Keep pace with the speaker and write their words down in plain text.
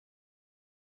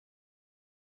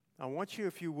I want you,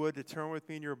 if you would, to turn with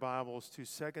me in your Bibles to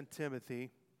 2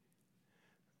 Timothy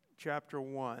chapter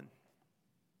 1.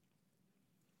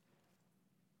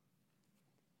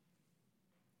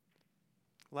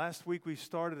 Last week we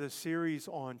started a series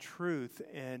on truth,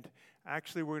 and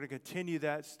actually we're going to continue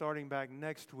that starting back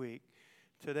next week.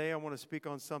 Today I want to speak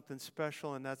on something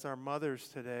special, and that's our mothers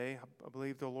today. I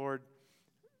believe the Lord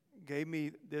gave me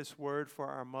this word for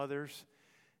our mothers.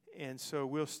 And so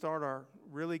we'll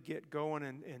really get going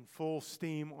in full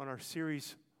steam on our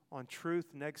series on truth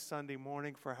next Sunday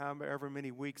morning for however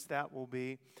many weeks that will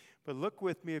be. But look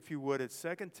with me, if you would, at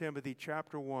 2 Timothy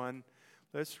chapter 1.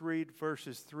 Let's read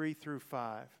verses 3 through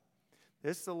 5.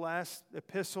 This is the last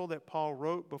epistle that Paul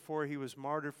wrote before he was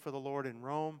martyred for the Lord in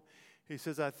Rome. He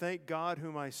says, I thank God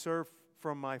whom I serve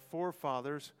from my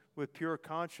forefathers with pure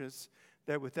conscience,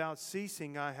 that without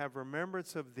ceasing I have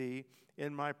remembrance of thee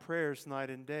in my prayers night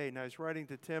and day. Now he's writing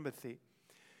to Timothy,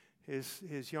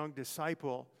 his young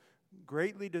disciple,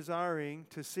 greatly desiring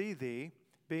to see thee,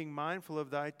 being mindful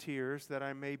of thy tears, that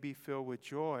I may be filled with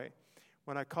joy.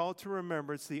 When I call to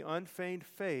remembrance the unfeigned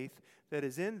faith that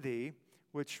is in thee,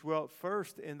 which dwelt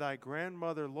first in thy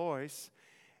grandmother Lois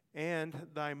and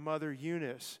thy mother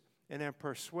Eunice, and am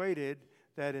persuaded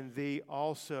that in thee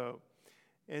also.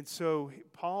 And so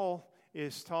Paul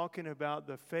is talking about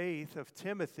the faith of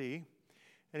Timothy,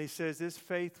 and he says this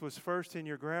faith was first in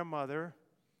your grandmother,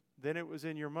 then it was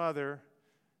in your mother,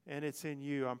 and it's in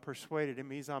you. I'm persuaded. It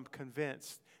means I'm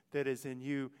convinced that it's in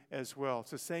you as well.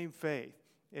 It's the same faith.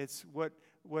 It's what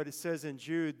it says in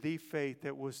Jude, the faith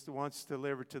that was once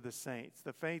delivered to the saints.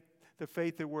 The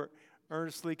faith that we're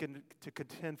earnestly to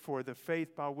contend for, the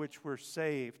faith by which we're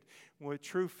saved, with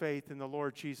true faith in the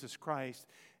Lord Jesus Christ.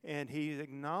 And he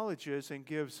acknowledges and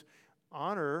gives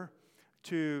honor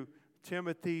to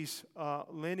Timothy's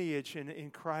lineage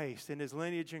in Christ. And his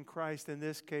lineage in Christ in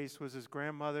this case was his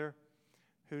grandmother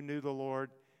who knew the Lord,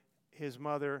 his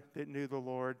mother that knew the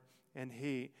Lord, and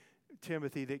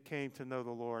Timothy, that came to know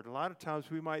the Lord. A lot of times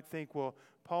we might think, well,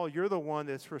 Paul, you're the one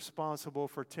that's responsible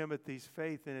for Timothy's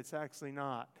faith, and it's actually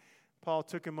not. Paul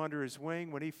took him under his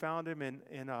wing. When he found him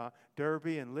in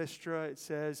Derbe and Lystra, it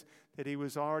says that he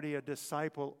was already a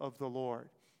disciple of the Lord.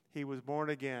 He was born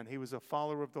again. He was a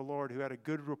follower of the Lord who had a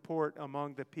good report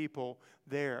among the people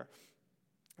there.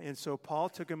 And so Paul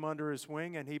took him under his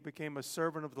wing, and he became a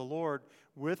servant of the Lord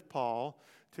with Paul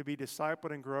to be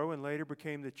discipled and grow, and later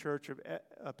became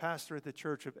a pastor at the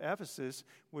church of Ephesus,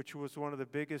 which was one of the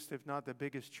biggest, if not the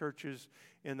biggest, churches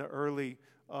in the early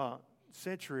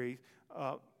century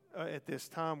at this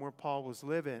time where Paul was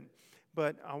living.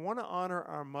 But I want to honor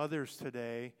our mothers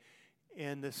today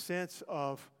in the sense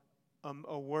of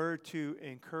a word to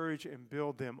encourage and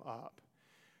build them up.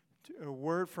 A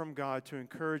word from God to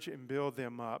encourage and build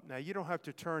them up. Now, you don't have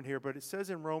to turn here, but it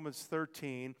says in Romans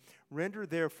 13, render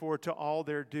therefore to all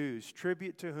their dues,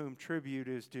 tribute to whom tribute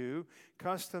is due,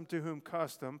 custom to whom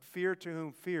custom, fear to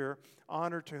whom fear,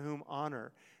 honor to whom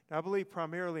honor. Now, I believe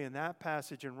primarily in that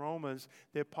passage in Romans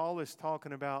that Paul is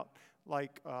talking about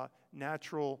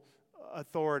natural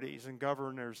authorities and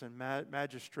governors and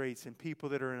magistrates and people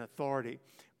that are in authority.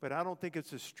 But I don't think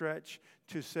it's a stretch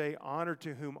to say honor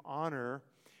to whom honor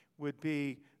would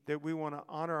be that we want to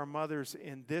honor our mothers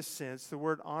in this sense. The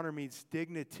word honor means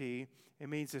dignity. It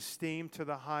means esteem to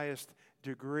the highest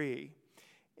degree.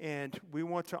 And we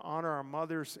want to honor our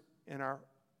mothers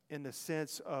in the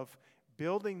sense of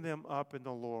building them up in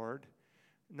the Lord,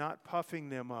 not puffing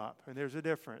them up. And there's a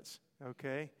difference,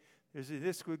 okay?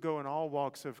 This would go in all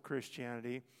walks of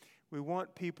Christianity. We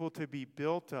want people to be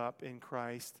built up in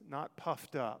Christ, not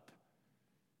puffed up.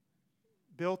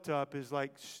 Built up is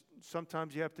like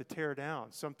sometimes you have to tear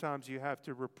down. Sometimes you have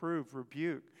to reprove,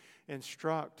 rebuke,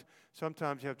 instruct.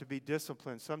 Sometimes you have to be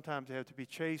disciplined. Sometimes you have to be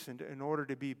chastened in order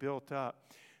to be built up.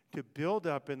 To build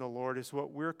up in the Lord is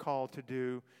what we're called to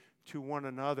do to one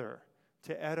another,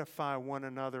 to edify one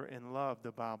another in love,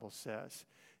 the Bible says.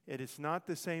 It is not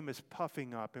the same as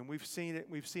puffing up, and we've seen it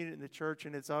in the church,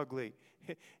 and it's ugly.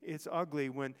 It's ugly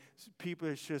when people,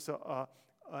 it's just a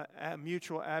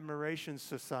mutual admiration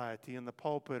society in the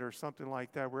pulpit or something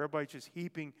like that, where everybody's just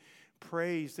heaping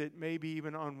praise that may be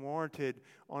even unwarranted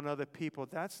on other people.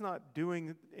 That's not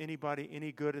doing anybody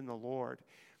any good in the Lord.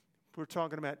 We're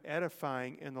talking about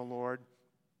edifying in the Lord.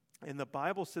 And the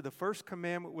Bible said the first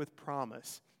commandment with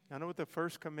promise. I know what the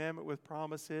first commandment with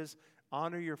promise is.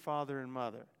 Honor your father and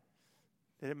mother,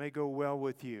 that it may go well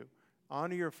with you.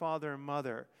 Honor your father and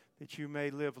mother, that you may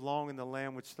live long in the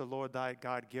land which the Lord thy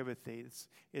God giveth thee.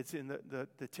 It's in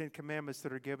the Ten Commandments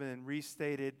that are given and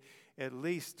restated at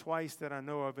least twice that I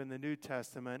know of in the New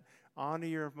Testament. Honor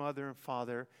your mother and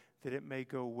father, that it may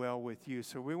go well with you.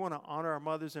 So we want to honor our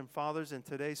mothers and fathers, and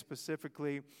today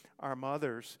specifically our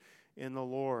mothers in the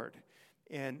Lord.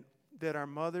 And that our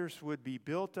mothers would be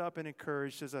built up and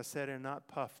encouraged, as I said, and not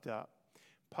puffed up.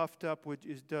 Puffed up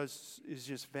is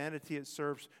just vanity. It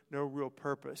serves no real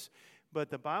purpose. But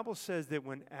the Bible says that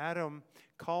when Adam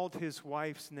called his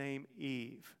wife's name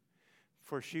Eve,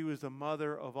 for she was the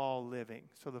mother of all living.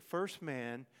 So the first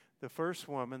man, the first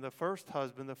woman, the first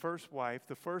husband, the first wife,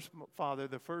 the first father,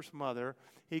 the first mother,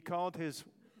 he called his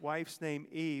wife's name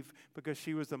Eve because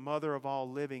she was the mother of all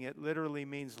living. It literally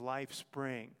means life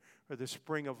spring, or the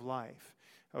spring of life.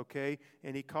 Okay?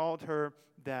 And he called her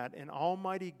that. And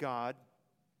Almighty God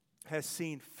has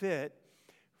seen fit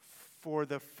for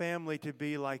the family to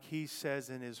be like he says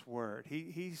in his word.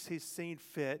 He's seen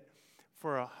fit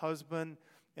for a husband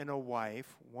and a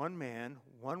wife, one man,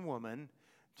 one woman,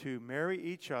 to marry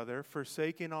each other,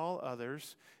 forsaking all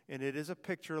others. And it is a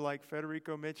picture, like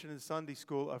Federico mentioned in Sunday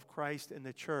school, of Christ and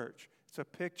the church. It's a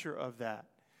picture of that.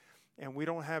 And we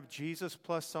don't have Jesus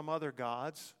plus some other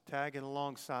gods tagging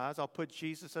alongside. I'll put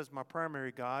Jesus as my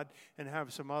primary God and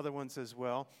have some other ones as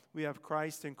well. We have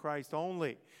Christ and Christ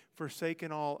only.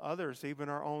 Forsaking all others, even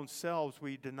our own selves,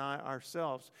 we deny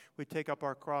ourselves. We take up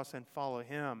our cross and follow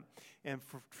him. And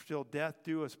till death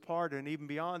do us part, and even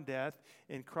beyond death,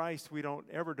 in Christ we don't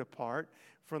ever depart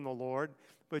from the Lord.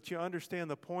 But you understand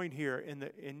the point here.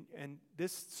 And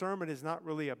this sermon is not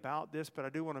really about this, but I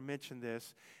do want to mention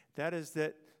this. That is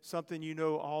that something you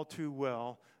know all too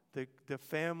well. The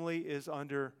family is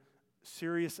under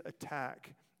serious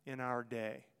attack in our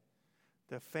day.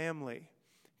 The family.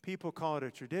 People call it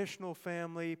a traditional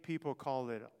family. People call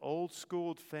it an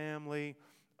old-schooled family.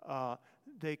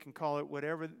 They can call it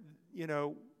whatever,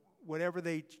 whatever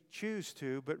they choose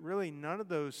to, but really none of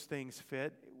those things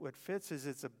fit. What fits is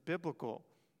it's a biblical.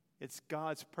 It's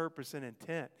God's purpose and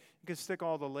intent. You can stick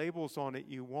all the labels on it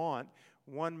you want.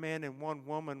 One man and one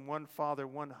woman, one father,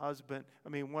 one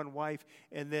wife,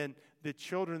 and then the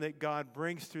children that God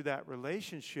brings through that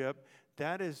relationship,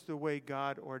 that is the way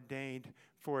God ordained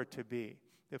for it to be.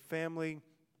 The family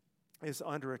is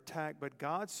under attack, but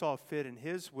God saw fit in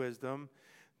his wisdom.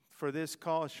 For this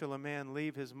cause shall a man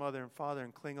leave his mother and father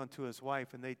and cling unto his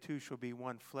wife, and they two shall be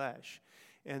one flesh.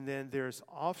 And then there's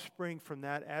offspring from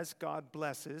that as God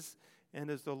blesses, and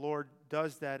as the Lord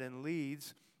does that and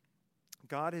leads,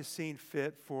 God has seen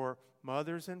fit for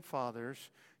mothers and fathers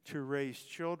to raise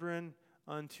children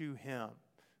unto him.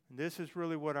 And this is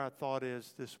really what our thought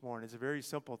is this morning. It's a very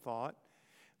simple thought.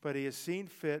 But he has seen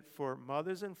fit for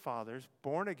mothers and fathers,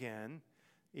 born again,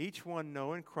 each one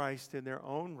knowing Christ in their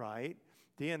own right.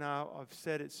 Dee and I have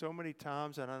said it so many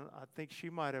times, and I think she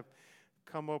might have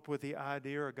come up with the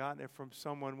idea or gotten it from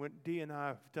someone. Dee and I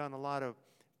have done a lot of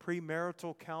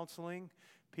premarital counseling,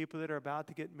 people that are about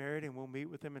to get married, and we'll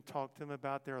meet with them and talk to them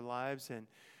about their lives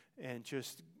and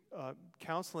just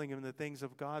counseling them in the things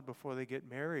of God before they get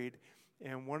married.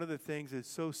 And one of the things is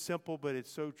so simple, but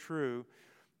it's so true.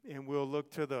 And we'll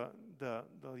look to the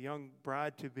young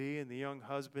bride-to-be and the young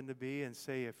husband-to-be and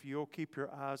say, if you'll keep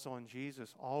your eyes on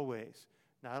Jesus always,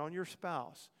 not on your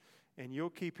spouse, and you'll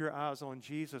keep your eyes on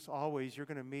Jesus always, you're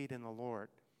going to meet in the Lord.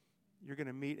 You're going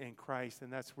to meet in Christ,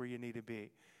 and that's where you need to be.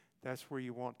 That's where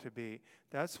you want to be.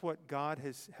 That's what God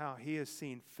has, how he has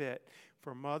seen fit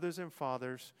for mothers and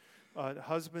fathers,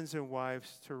 husbands and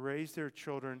wives to raise their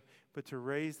children, but to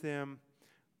raise them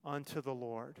unto the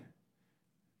Lord.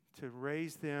 To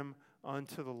raise them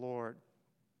unto the Lord.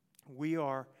 We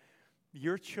are,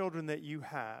 your children that you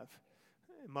have,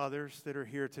 mothers that are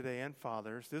here today and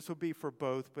fathers, this will be for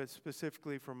both, but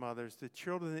specifically for mothers. The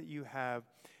children that you have,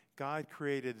 God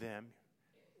created them.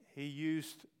 He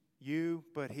used you,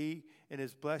 but he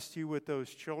has blessed you with those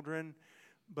children,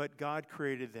 but God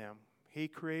created them. He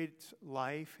creates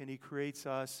life, and he creates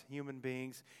us, human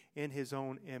beings, in his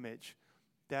own image.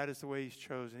 That is the way he's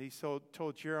chosen. He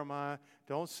told Jeremiah,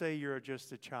 don't say you're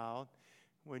just a child.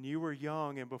 When you were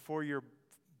young and before your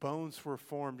bones were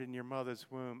formed in your mother's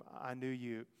womb, I knew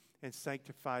you and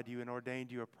sanctified you and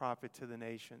ordained you a prophet to the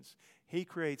nations. He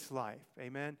creates life.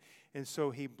 Amen? And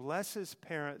so he blesses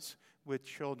parents with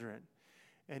children.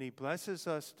 And he blesses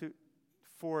us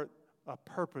for a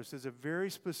purpose. There's a very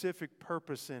specific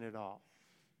purpose in it all.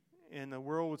 And the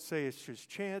world would say it's just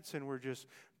chance and we're just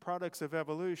products of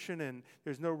evolution and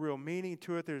there's no real meaning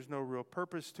to it. There's no real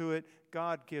purpose to it.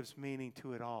 God gives meaning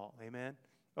to it all. Amen?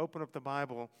 Open up the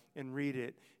Bible and read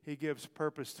it. He gives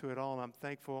purpose to it all, and I'm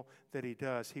thankful that he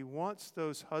does. He wants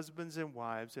those husbands and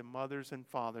wives and mothers and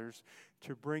fathers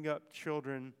to bring up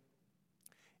children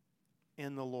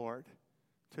in the Lord,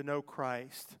 to know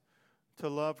Christ, to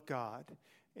love God.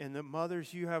 And the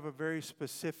mothers, you have a very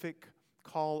specific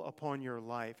call upon your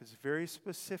life. It's very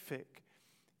specific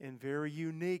and very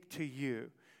unique to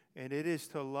you. And it is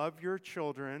to love your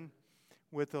children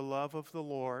with the love of the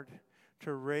Lord,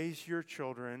 to raise your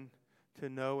children to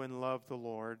know and love the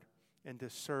Lord, and to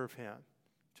serve Him,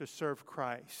 to serve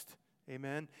Christ.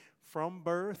 Amen. From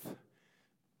birth,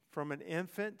 from an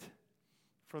infant,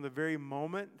 from the very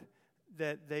moment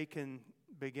that they can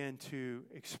begin to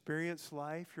experience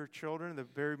life, your children, the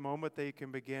very moment they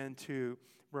can begin to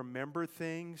remember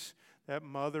things, that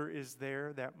mother is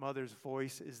there, that mother's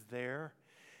voice is there,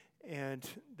 and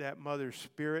that mother's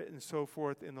spirit and so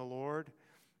forth in the Lord.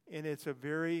 And it's a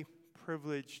very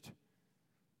privileged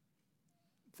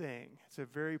thing. It's a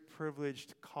very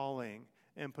privileged calling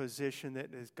and position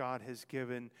that God has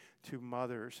given to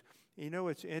mothers. You know,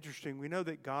 it's interesting. We know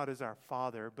that God is our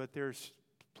Father, but there's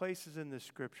places in the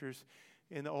Scriptures,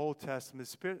 in the Old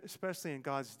Testament, especially in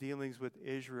God's dealings with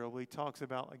Israel, He talks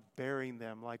about like bearing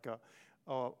them like a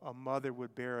mother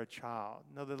would bear a child.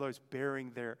 In other words,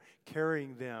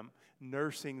 carrying them,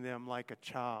 nursing them like a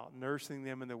child, nursing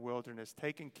them in the wilderness,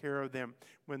 taking care of them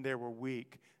when they were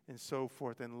weak, and so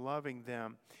forth, and loving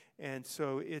them. And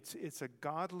so it's a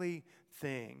godly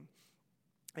thing.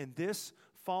 And this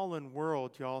fallen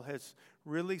world, y'all, has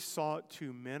really sought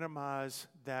to minimize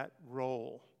that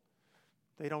role.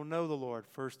 They don't know the Lord,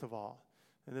 first of all.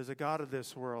 And there's a God of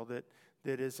this world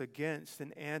that is against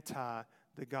and anti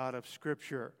the God of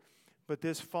Scripture. But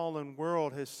this fallen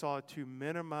world has sought to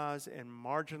minimize and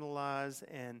marginalize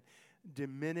and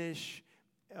diminish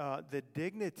the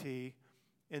dignity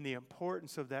and the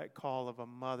importance of that call of a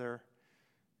mother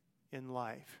in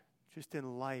life, just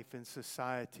in life, in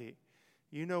society.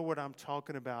 You know what I'm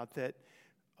talking about, that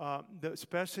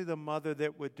especially the mother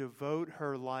that would devote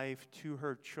her life to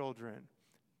her children,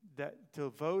 that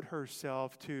devote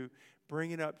herself to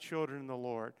bringing up children in the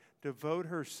Lord, devote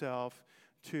herself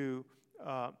to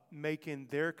making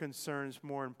their concerns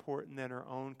more important than her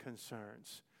own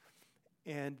concerns.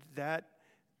 And that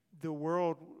the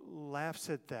world laughs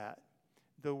at that.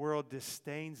 The world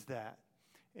disdains that.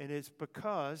 And it's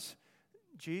because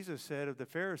Jesus said of the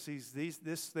Pharisees,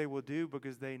 this they will do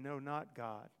because they know not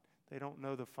God. They don't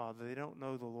know the Father. They don't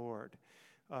know the Lord.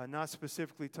 Not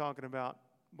specifically talking about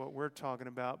what we're talking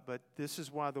about, but this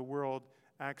is why the world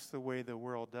acts the way the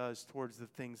world does towards the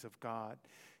things of God.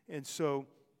 And so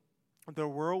the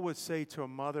world would say to a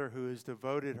mother who has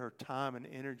devoted her time and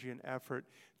energy and effort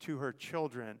to her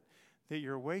children that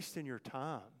you're wasting your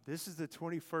time. This is the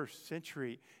 21st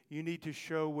century. You need to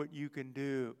show what you can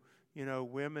do. You know,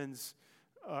 women's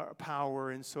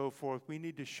power and so forth. We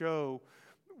need to show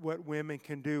what women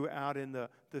can do out in the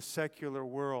secular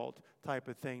world type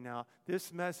of thing. Now,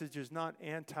 this message is not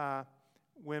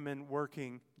anti-women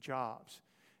working jobs.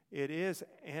 It is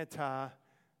anti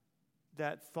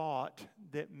that thought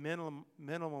that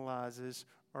minimizes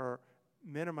or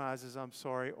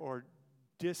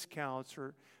discounts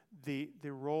or the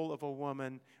role of a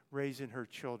woman raising her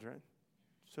children.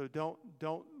 So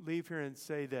don't leave here and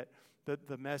say that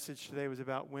the message today was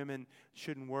about women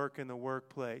shouldn't work in the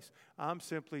workplace. I'm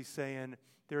simply saying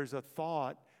there's a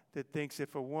thought that thinks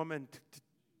if a woman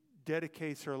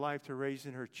dedicates her life to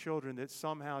raising her children, that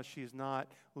somehow she's not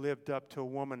lived up to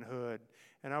womanhood.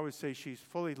 And I would say she's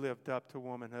fully lived up to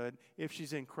womanhood if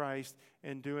she's in Christ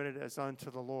and doing it as unto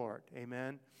the Lord.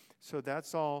 Amen? So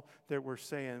that's all that we're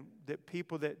saying, that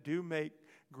people that do make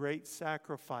great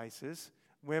sacrifices,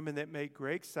 women that make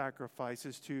great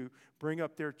sacrifices to bring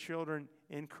up their children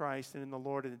in Christ and in the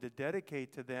Lord and to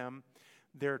dedicate to them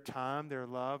their time, their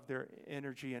love, their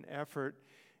energy and effort,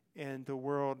 and the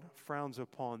world frowns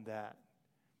upon that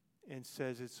and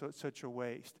says it's such a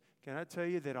waste. Can I tell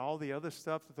you that all the other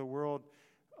stuff that the world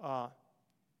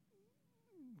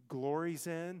glories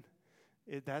in,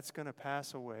 that's going to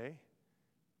pass away?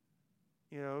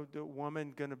 You know, the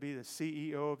woman going to be the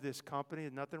CEO of this company,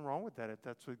 there's nothing wrong with that if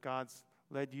that's what God's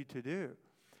led you to do.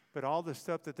 But all the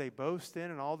stuff that they boast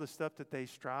in and all the stuff that they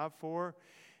strive for,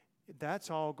 that's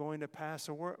all going to pass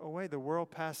away. The world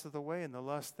passeth away and the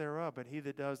lust thereof, but he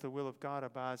that does the will of God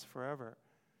abides forever.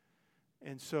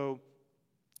 And so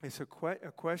it's a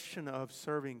question of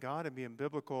serving God and being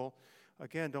biblical.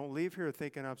 Again, don't leave here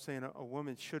thinking I'm saying a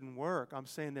woman shouldn't work. I'm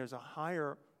saying there's a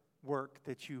higher work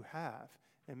that you have.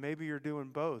 And maybe you're doing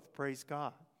both. Praise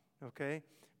God. Okay?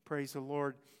 Praise the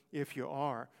Lord if you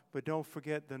are. But don't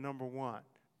forget the number one.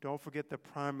 Don't forget the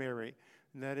primary.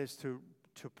 And that is to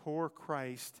pour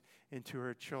Christ into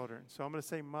her children. So I'm going to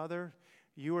say, mother,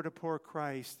 you are to pour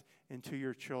Christ into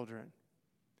your children.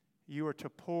 You are to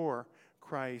pour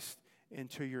Christ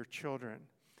into your children.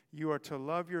 You are to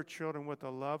love your children with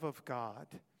the love of God.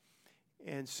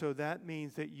 And so that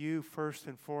means that you, first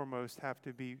and foremost, have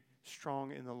to be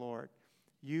strong in the Lord.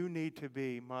 You need to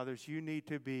be, mothers, you need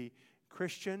to be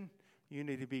Christian. You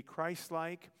need to be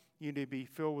Christ-like. You need to be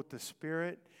filled with the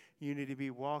Spirit. You need to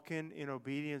be walking in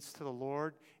obedience to the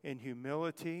Lord, in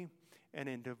humility and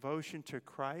in devotion to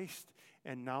Christ,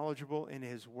 and knowledgeable in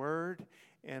His Word,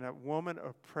 and a woman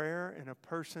of prayer and a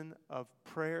person of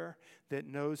prayer that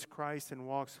knows Christ and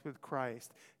walks with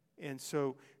Christ. And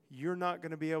so you're not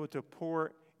going to be able to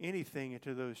pour anything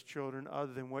into those children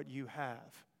other than what you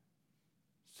have.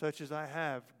 Such as I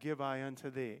have, give I unto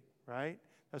thee, right?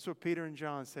 That's what Peter and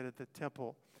John said at the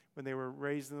temple when they were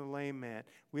raising the lame man.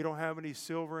 We don't have any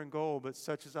silver and gold, but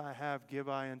such as I have, give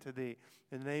I unto thee.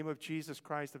 In the name of Jesus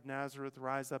Christ of Nazareth,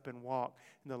 rise up and walk.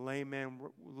 And the lame man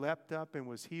leapt up and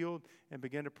was healed and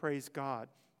began to praise God.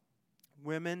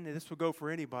 Women, and this will go for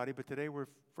anybody, but today we're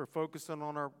focusing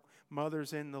on our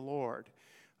mothers in the Lord.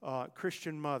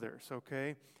 Christian mothers,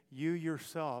 okay? You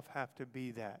yourself have to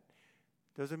be that.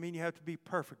 Doesn't mean you have to be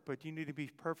perfect, but you need to be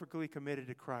perfectly committed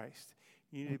to Christ.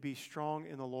 You need to be strong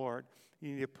in the Lord.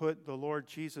 You need to put the Lord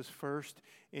Jesus first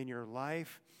in your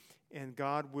life, and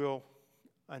God will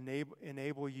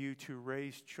enable you to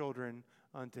raise children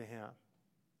unto Him.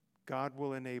 God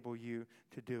will enable you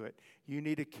to do it. You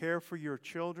need to care for your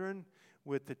children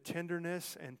with the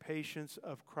tenderness and patience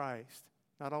of Christ.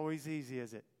 Not always easy,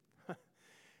 is it?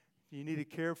 You need to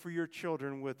care for your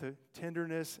children with the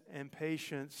tenderness and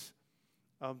patience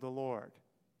of the Lord.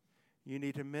 You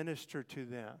need to minister to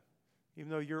them.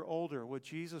 Even though you're older, well,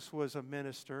 Jesus was a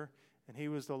minister, and He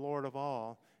was the Lord of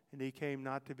all, and He came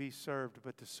not to be served,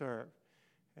 but to serve.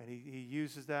 And He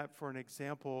uses that for an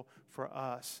example for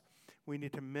us. We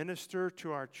need to minister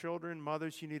to our children.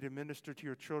 Mothers, you need to minister to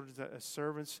your children as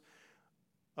servants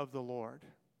of the Lord.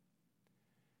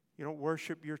 You don't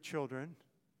worship your children.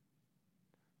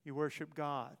 You worship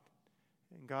God.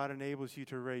 And God enables you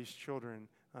to raise children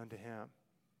unto Him.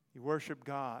 You worship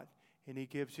God, and He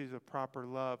gives you the proper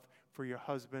love for your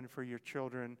husband, for your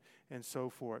children, and so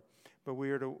forth. But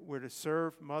we're to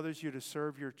serve, mothers, you're to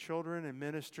serve your children and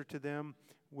minister to them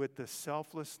with the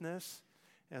selflessness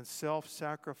and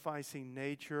self-sacrificing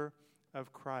nature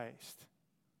of Christ.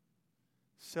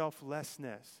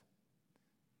 Selflessness.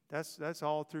 That's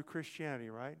all through Christianity,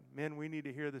 right? Men, we need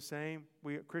to hear the same.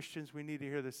 We Christians, we need to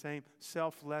hear the same.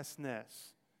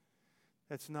 Selflessness.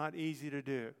 That's not easy to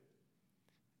do.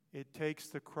 It takes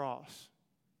the cross.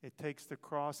 It takes the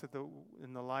cross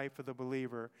in the life of the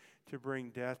believer to bring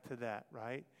death to that,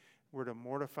 right? We're to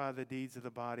mortify the deeds of the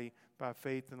body by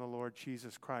faith in the Lord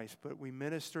Jesus Christ. But we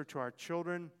minister to our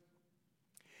children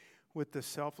with the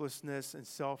selflessness and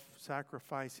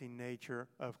self-sacrificing nature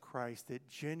of Christ, that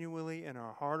genuinely in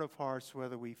our heart of hearts,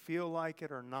 whether we feel like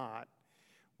it or not,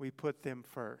 we put them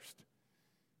first.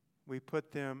 We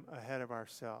put them ahead of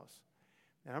ourselves.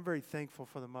 And I'm very thankful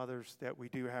for the mothers that we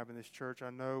do have in this church. I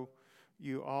know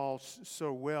you all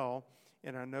so well,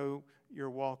 and I know your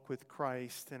walk with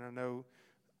Christ, and I know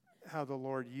how the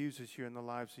Lord uses you in the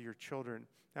lives of your children.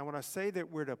 Now, when I say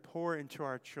that we're to pour into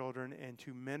our children and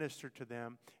to minister to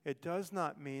them, it does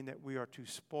not mean that we are to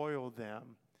spoil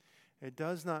them. It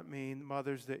does not mean,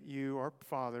 mothers, that you, or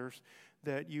fathers,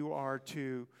 that you are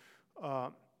to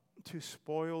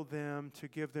spoil them, to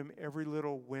give them every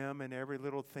little whim and every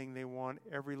little thing they want,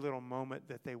 every little moment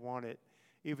that they want it,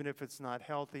 even if it's not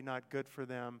healthy, not good for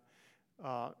them,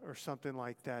 or something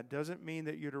like that. Doesn't mean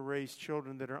that you're to raise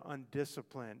children that are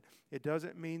undisciplined. It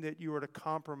doesn't mean that you are to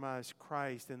compromise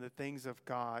Christ and the things of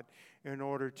God in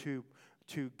order to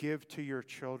give to your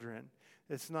children.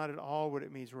 It's not at all what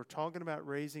it means. We're talking about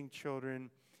raising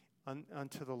children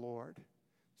unto the Lord.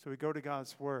 So we go to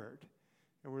God's Word,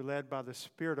 and we're led by the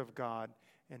Spirit of God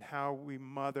and how we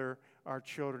mother our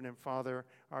children and father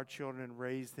our children and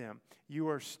raise them. You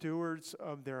are stewards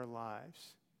of their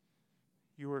lives.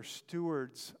 You are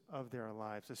stewards of their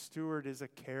lives. A steward is a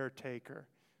caretaker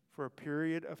for a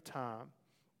period of time.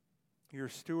 You're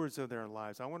stewards of their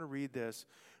lives. I want to read this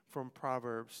from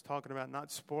Proverbs, talking about not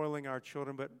spoiling our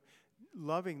children, but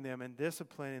loving them and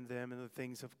disciplining them in the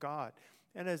things of God.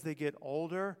 And as they get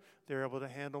older, they're able to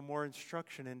handle more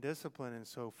instruction and discipline and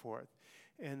so forth.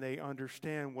 And they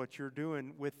understand what you're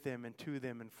doing with them and to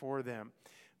them and for them.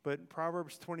 But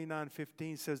Proverbs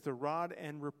 29:15 says, the rod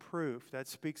and reproof, that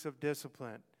speaks of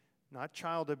discipline, not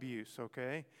child abuse,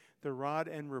 okay? The rod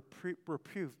and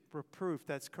reproof,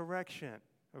 that's correction,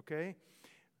 okay?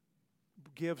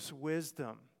 Gives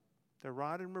wisdom. The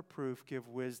rod and reproof give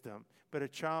wisdom. But a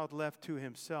child left to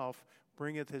himself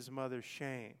bringeth his mother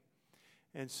shame.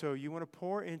 And so you want to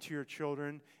pour into your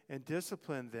children and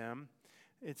discipline them.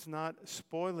 It's not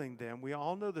spoiling them. We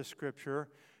all know the scripture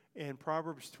in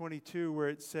Proverbs 22 where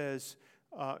it says,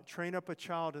 train up a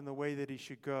child in the way that he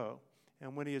should go,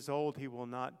 and when he is old, he will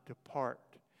not depart.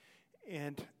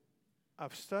 And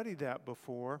I've studied that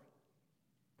before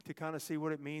to kind of see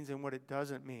what it means and what it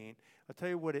doesn't mean. I'll tell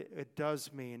you what it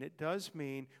does mean. It does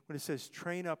mean when it says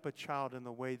train up a child in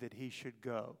the way that he should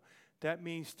go. That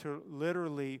means to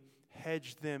literally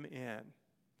hedge them in.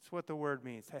 That's what the word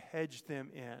means, to hedge them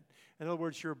in. In other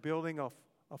words, you're building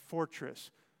a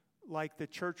fortress, like the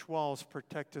church walls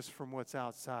protect us from what's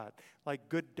outside. Like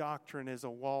good doctrine is a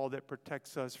wall that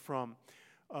protects us from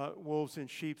wolves in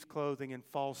sheep's clothing and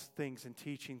false things and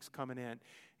teachings coming in.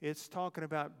 It's talking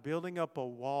about building up a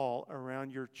wall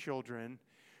around your children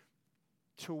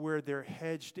to where they're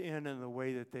hedged in the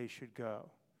way that they should go.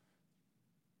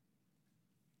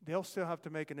 They'll still have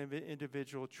to make an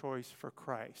individual choice for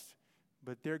Christ,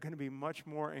 but they're going to be much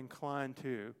more inclined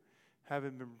to,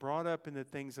 having been brought up in the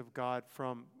things of God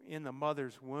from in the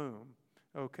mother's womb,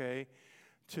 okay,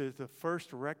 to the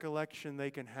first recollection they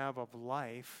can have of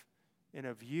life and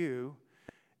of you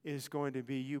is going to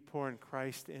be you pouring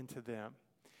Christ into them.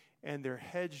 And they're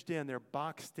hedged in, they're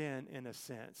boxed in a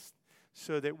sense,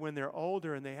 so that when they're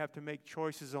older and they have to make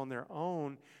choices on their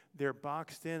own, they're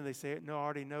boxed in. They say, no, I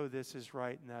already know this is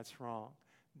right and that's wrong.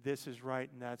 This is right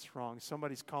and that's wrong.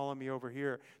 Somebody's calling me over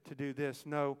here to do this.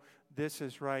 No, this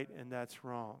is right and that's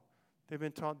wrong. They've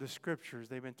been taught the scriptures.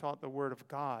 They've been taught the word of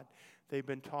God. They've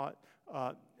been taught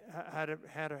how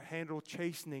to handle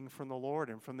chastening from the Lord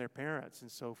and from their parents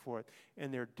and so forth.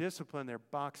 And they're disciplined. They're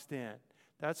boxed in.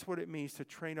 That's what it means to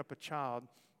train up a child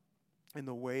in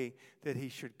the way that he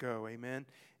should go. Amen?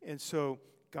 And so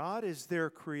God is their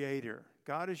creator.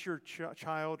 God is your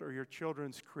child or your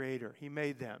children's creator. He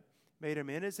made them. Made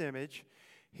them in his image.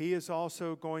 He is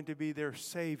also going to be their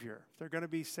Savior. If they're going to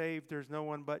be saved, there's no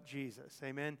one but Jesus.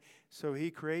 Amen? So he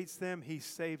creates them. He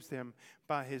saves them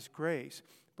by his grace.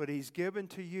 But he's given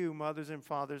to you, mothers and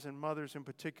fathers, and mothers in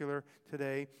particular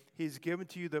today, he's given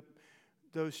to you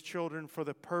those children for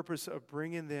the purpose of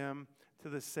bringing them to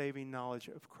the saving knowledge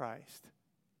of Christ.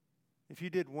 If you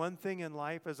did one thing in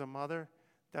life as a mother,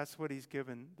 that's what he's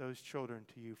given those children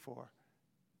to you for.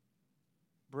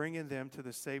 Bringing them to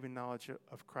the saving knowledge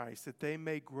of Christ, that they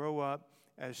may grow up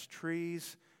as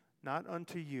trees, not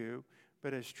unto you,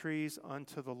 but as trees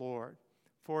unto the Lord,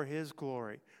 for his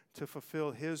glory, to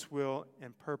fulfill his will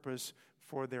and purpose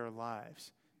for their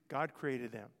lives. God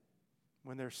created them.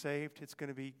 When they're saved, it's going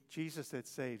to be Jesus that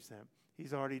saves them.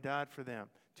 He's already died for them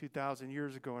 2,000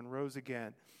 years ago and rose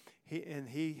again.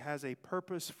 He has a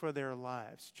purpose for their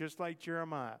lives. Just like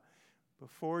Jeremiah,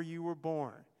 before you were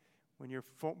born, when your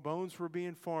bones were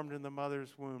being formed in the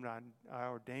mother's womb, I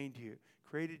ordained you,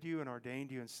 created you and ordained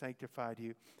you and sanctified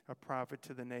you a prophet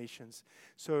to the nations.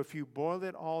 So if you boil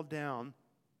it all down,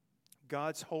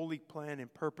 God's holy plan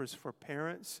and purpose for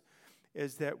parents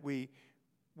is that we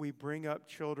bring up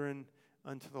children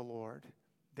unto the Lord,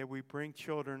 that we bring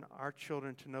our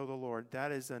children to know the Lord.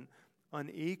 That is an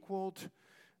unequaled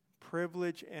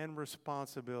privilege and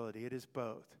responsibility. It is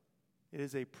both. It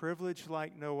is a privilege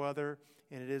like no other,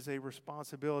 and it is a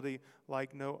responsibility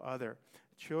like no other.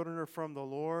 Children are from the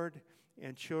Lord,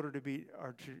 and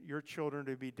your children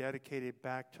to be dedicated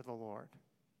back to the Lord.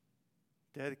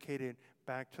 Dedicated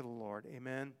back to the Lord.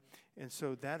 Amen? And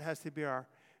so that has to be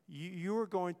you are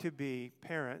going to be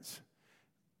parents.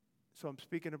 So I'm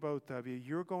speaking to both of you.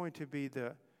 You're going to be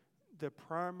the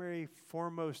primary,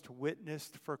 foremost witness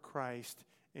for Christ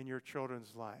in your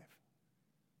children's life.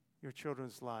 Your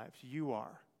children's lives. You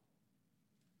are.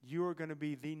 You are going to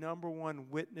be the number one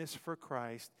witness for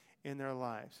Christ in their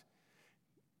lives.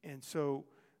 And so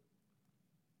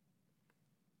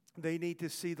they need to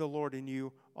see the Lord in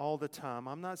you all the time.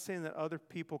 I'm not saying that other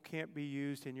people can't be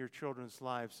used in your children's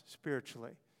lives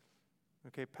spiritually.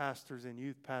 Okay, pastors and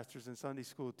youth pastors and Sunday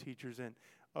school teachers and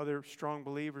other strong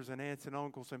believers and aunts and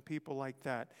uncles and people like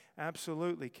that.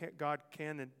 Absolutely, God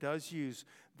can and does use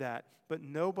that. But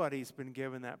nobody's been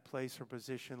given that place or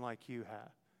position like you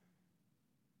have.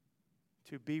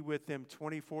 To be with them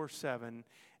 24/7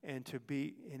 and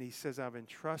he says, I've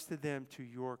entrusted them to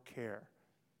your care.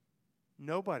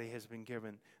 Nobody has been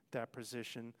given that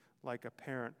position like a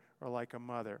parent or like a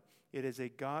mother. It is a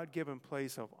God-given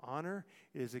place of honor.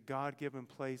 It is a God-given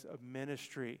place of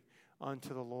ministry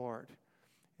unto the Lord.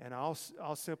 And I'll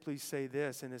simply say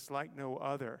this, and it's like no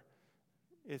other.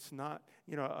 It's not,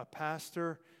 a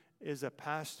pastor is a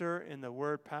pastor, and the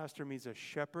word pastor means a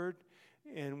shepherd.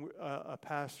 And a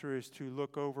pastor is to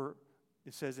look over,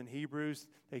 it says in Hebrews,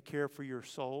 they care for your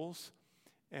souls.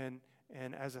 And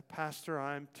as a pastor,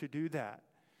 I'm to do that.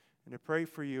 and to pray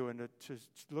for you and to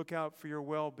look out for your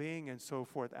well-being and so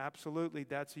forth. Absolutely,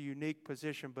 that's a unique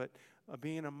position, but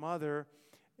being a mother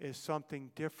is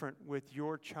something different with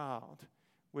your child,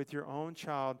 with your own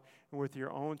child and with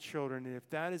your own children. And if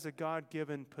that is a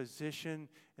God-given position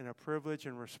and a privilege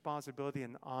and responsibility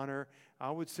and honor,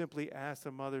 I would simply ask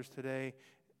the mothers today,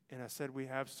 and I said we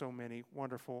have so many,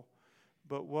 wonderful,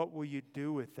 but what will you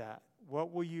do with that?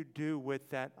 What will you do with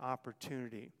that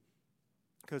opportunity?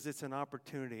 Because it's an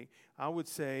opportunity. I would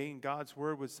say, and God's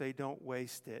word would say, don't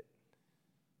waste it.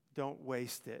 Don't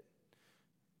waste it.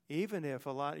 Even if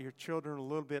a lot of your children are a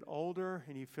little bit older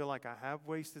and you feel like I have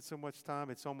wasted so much time,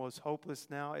 it's almost hopeless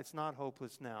now. It's not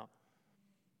hopeless now.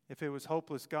 If it was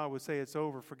hopeless, God would say it's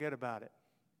over, forget about it.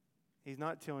 He's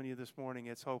not telling you this morning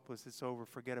it's hopeless, it's over,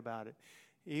 forget about it.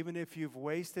 Even if you've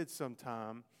wasted some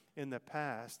time in the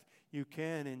past, you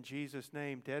can, in Jesus'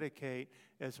 name, dedicate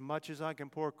as much as I can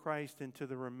pour Christ into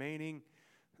the remaining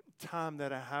time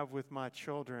that I have with my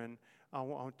children.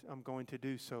 I'm going to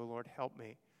do so, Lord, help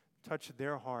me. Touch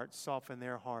their hearts, soften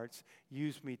their hearts.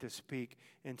 Use me to speak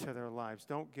into their lives.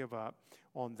 Don't give up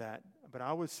on that. But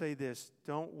I would say this,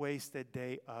 don't waste a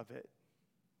day of it.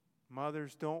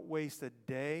 Mothers, don't waste a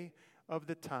day of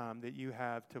the time that you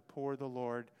have to pour the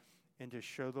Lord and to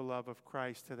show the love of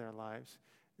Christ to their lives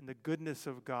and the goodness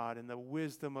of God and the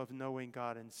wisdom of knowing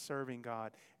God and serving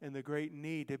God and the great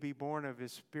need to be born of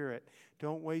His Spirit.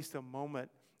 Don't waste a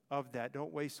moment of that.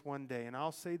 Don't waste one day. And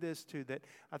I'll say this too, that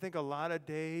I think a lot of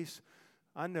days,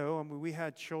 we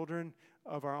had children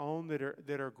of our own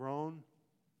that are grown.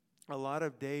 A lot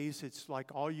of days it's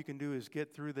like all you can do is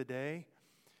get through the day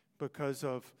because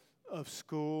of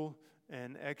school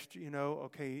and extra,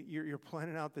 okay, you're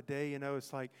planning out the day,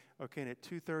 it's like, okay, and at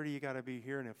 2:30 you got to be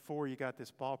here, and at 4 you got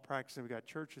this ball practice, and we got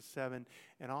church at 7,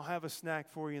 and I'll have a snack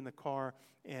for you in the car,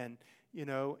 and you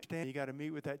got to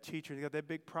meet with that teacher. You got that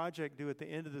big project due at the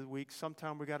end of the week.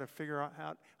 Sometime we got to figure out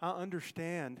how. I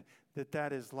understand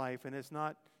that is life, and it's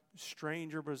not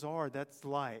strange or bizarre. That's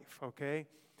life, okay?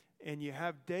 And you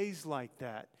have days like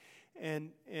that,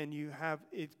 and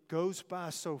it goes by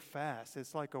so fast.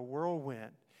 It's like a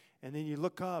whirlwind, and then you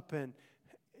look up and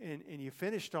you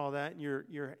finished all that,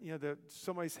 and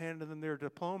somebody's handed them their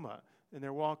diploma, and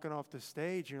they're walking off the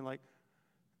stage, and you're like,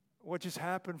 what just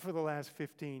happened for the last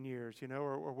 15 years,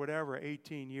 or whatever,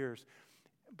 18 years.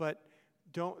 But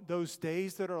don't those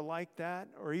days that are like that,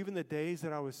 or even the days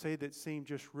that I would say that seem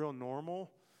just real normal,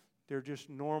 they're just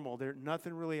normal. They're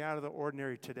nothing really out of the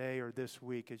ordinary today or this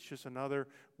week. It's just another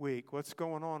week. What's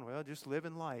going on? Well, just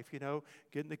living life,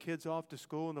 getting the kids off to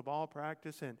school and the ball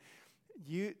practice. And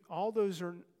all those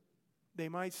they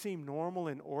might seem normal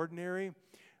and ordinary,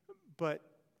 but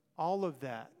all of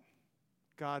that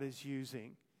God is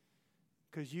using.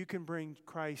 Because you can bring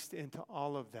Christ into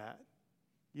all of that.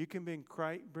 You can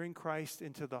bring Christ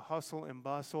into the hustle and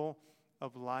bustle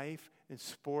of life and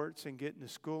sports and getting to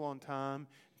school on time,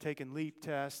 taking LEAP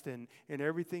tests and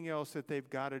everything else that they've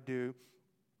got to do.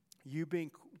 You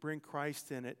bring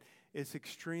Christ in it. It's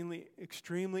extremely,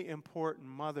 extremely important,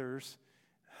 mothers,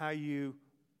 how you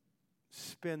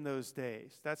spend those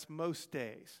days. That's most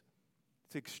days.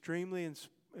 It's extremely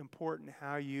important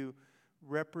how you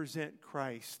represent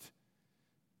Christ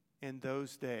in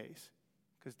those days,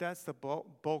 because that's the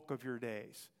bulk of your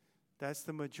days. That's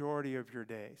the majority of your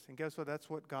days. And guess what? That's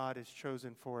what God has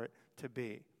chosen for it to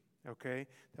be, okay?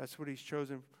 That's what He's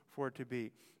chosen for it to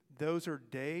be. Those are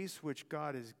days which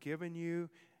God has given you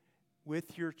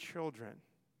with your children,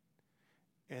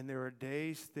 and there are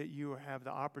days that you have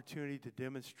the opportunity to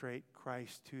demonstrate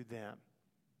Christ to them.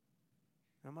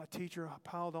 And my teacher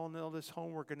piled on all this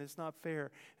homework, and it's not fair,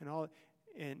 and all.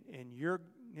 And you're,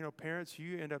 parents,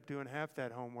 you end up doing half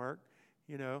that homework.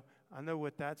 I know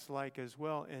what that's like as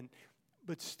well.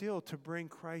 But still, to bring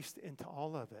Christ into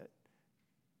all of it.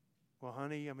 Well,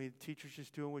 honey, the teacher's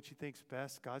just doing what she thinks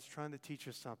best. God's trying to teach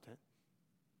us something.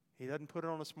 He doesn't put it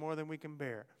on us more than we can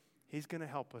bear. He's going to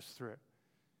help us through.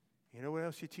 You know what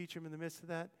else you teach him in the midst of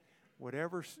that?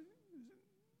 Whatever's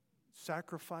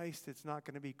sacrificed, it's not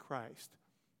going to be Christ.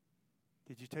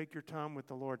 Did you take your time with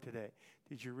the Lord today?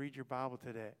 Did you read your Bible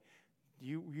today?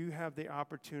 You have the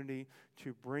opportunity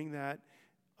to bring that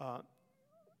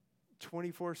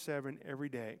 24/7 every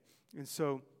day. And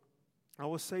so I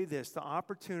will say this, the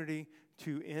opportunity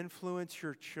to influence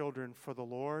your children for the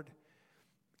Lord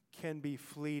can be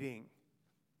fleeting.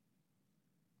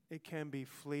 It can be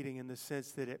fleeting in the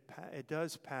sense that it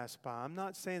does pass by. I'm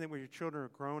not saying that when your children are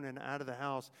grown and out of the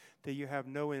house that you have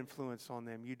no influence on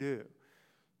them. You do.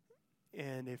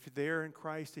 And if they're in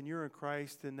Christ and you're in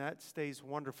Christ, then that stays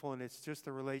wonderful, and it's just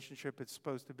the relationship it's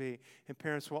supposed to be. And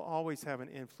parents will always have an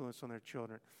influence on their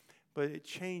children. but it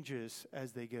changes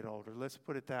as they get older. Let's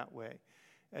put it that way.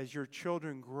 As your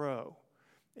children grow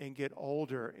and get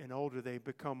older and older, they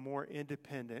become more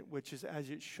independent, which is as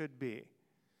it should be.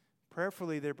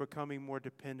 Prayerfully, they're becoming more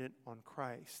dependent on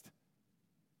Christ.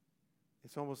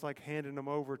 It's almost like handing them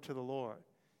over to the Lord.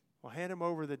 Well, hand them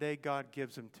over the day God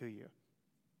gives them to you.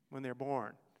 When they're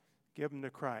born, give them to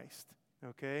Christ,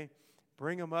 okay?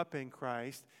 Bring them up in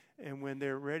Christ, and when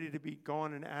they're ready to be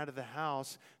gone and out of the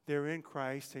house, they're in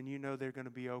Christ, and you know they're going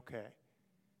to be okay.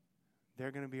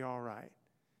 They're going to be all right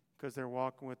because they're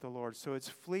walking with the Lord. So it's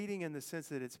fleeting in the sense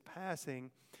that it's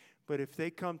passing, but if they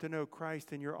come to know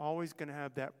Christ, then you're always going to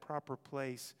have that proper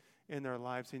place in their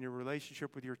lives, and your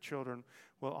relationship with your children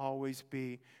will always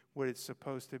be what it's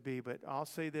supposed to be. But I'll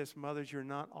say this, mothers, you're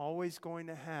not always going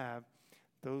to have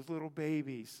those little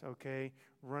babies, okay,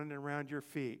 running around your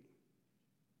feet.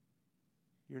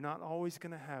 You're not always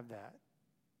going to have that.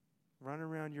 Running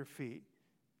around your feet,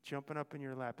 jumping up in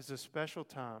your lap. It's a special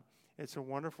time. It's a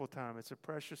wonderful time. It's a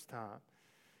precious time.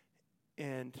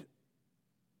 And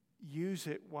use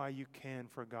it while you can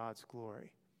for God's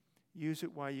glory. Use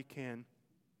it while you can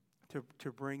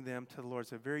to bring them to the Lord.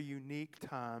 It's a very unique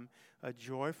time, a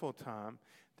joyful time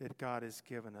that God has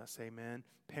given us. Amen.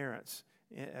 Parents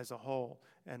as a whole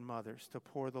and mothers, to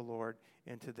pour the Lord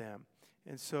into them.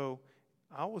 And so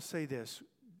I will say this.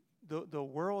 The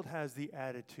world has the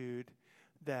attitude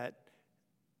that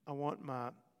I want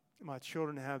my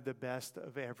children to have the best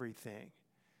of everything.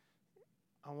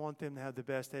 I want them to have the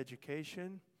best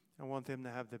education. I want them to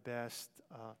have the best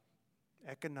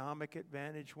economic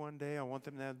advantage one day. I want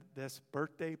them to have the best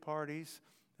birthday parties,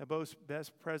 the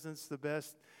best presents, the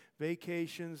best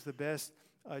vacations, the best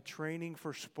training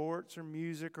for sports or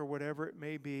music or whatever it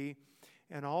may be.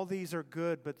 And all these are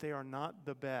good, but they are not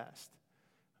the best.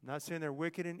 I'm not saying they're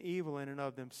wicked and evil in and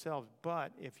of themselves,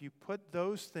 but if you put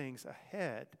those things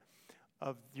ahead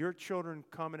of your children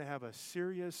coming to have a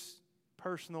serious,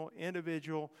 personal,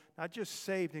 individual, not just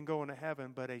saved and going to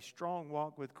heaven, but a strong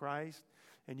walk with Christ,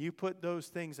 and you put those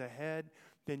things ahead,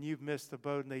 then you've missed the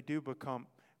boat, and they do become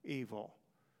evil.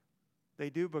 They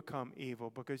do become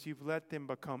evil because you've let them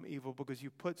become evil because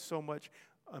you put so much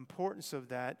importance of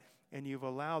that, and you've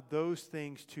allowed those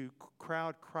things to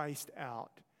crowd Christ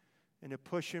out and to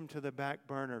push him to the back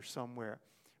burner somewhere.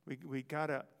 We got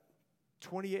a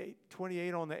 28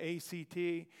 on the ACT,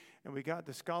 and we got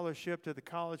the scholarship to the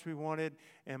college we wanted,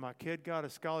 and my kid got a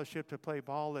scholarship to play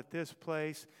ball at this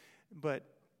place, but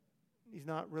he's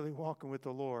not really walking with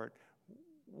the Lord.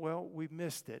 Well, we've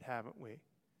missed it, haven't we?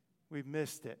 We've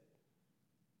missed it.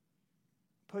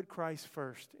 Put Christ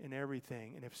first in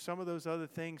everything, and if some of those other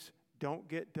things don't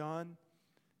get done,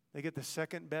 they get the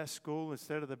second best school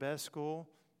instead of the best school.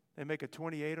 They make a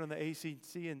 28 on the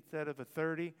ACT instead of a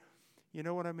 30. You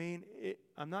know what I mean?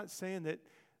 I'm not saying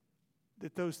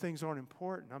that those things aren't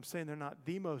important. I'm saying they're not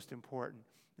the most important.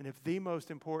 And if the most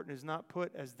important is not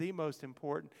put as the most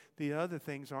important, the other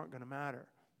things aren't going to matter.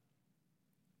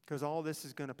 Because all this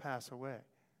is going to pass away.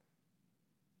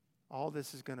 All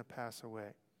this is going to pass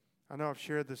away. I know I've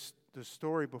shared this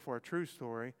story before, a true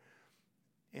story,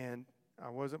 and I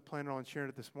wasn't planning on sharing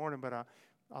it this morning, but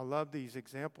I love these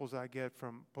examples I get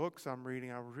from books I'm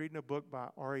reading. I was reading a book by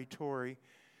R.A. Torrey,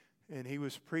 and he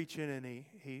was preaching, and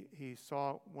he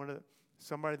saw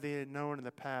somebody they had known in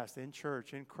the past, in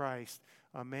church, in Christ,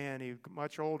 a man. He's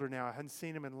much older now. I hadn't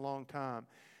seen him in a long time.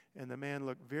 And the man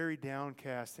looked very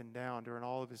downcast and down during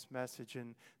all of his message.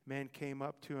 And the man came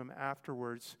up to him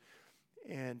afterwards,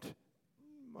 and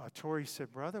Torrey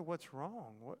said, "Brother, what's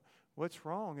wrong? What's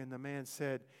wrong?" And the man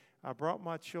said, "I brought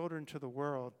my children to the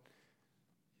world."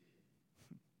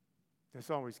 This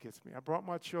always gets me. "I brought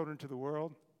my children to the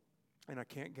world, and I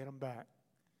can't get them back."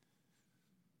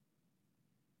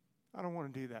 I don't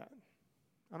want to do that.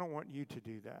 I don't want you to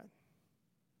do that.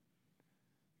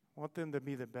 I want them to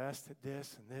be the best at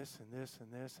this and this and this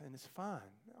and this, and it's fine.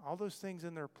 All those things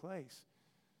in their place.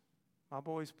 My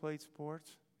boys played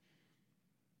sports.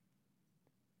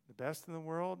 The best in the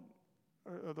world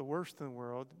or the worst in the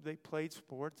world, they played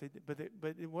sports, but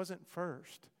it wasn't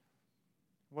first.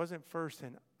 It wasn't first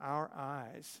in our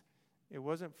eyes. It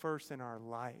wasn't first in our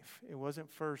life. It wasn't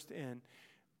first in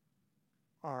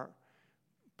our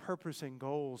purpose and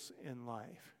goals in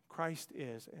life. Christ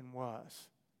is and was.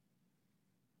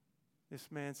 This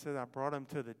man said, "I brought him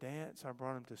to the dance. I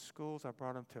brought him to schools. I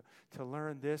brought him to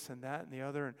learn this and that and the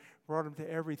other, and brought him to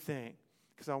everything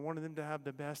because I wanted them to have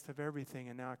the best of everything,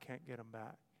 and now I can't get them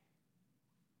back."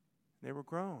 They were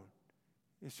grown.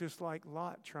 It's just like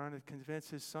Lot trying to convince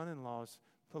his son-in-laws,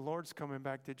 "The Lord's coming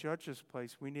back to judge this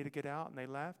place. We need to get out." And they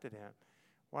laughed at him.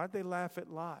 Why did they laugh at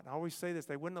Lot? I always say this.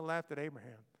 They wouldn't have laughed at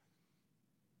Abraham.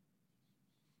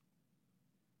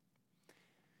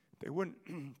 They wouldn't.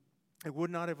 They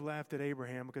would not have laughed at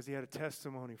Abraham because he had a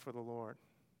testimony for the Lord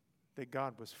that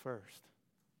God was first.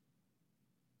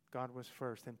 God was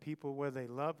first. And people, whether they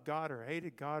loved God or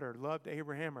hated God or loved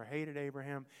Abraham or hated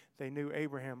Abraham, they knew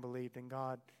Abraham believed in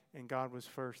God and God was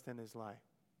first in his life.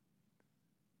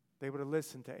 They would have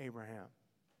listened to Abraham.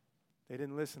 They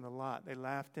didn't listen a lot. They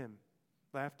laughed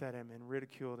at him and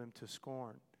ridiculed him to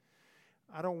scorn.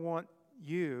 I don't want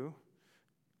you,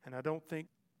 and I don't think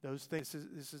those things,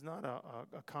 this is not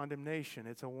a condemnation.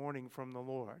 It's a warning from the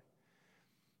Lord.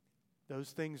 Those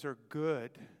things are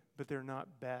good, but they're not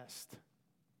best.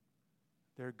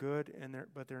 They're good,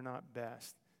 but they're not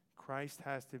best. Christ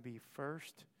has to be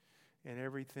first in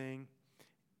everything.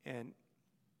 And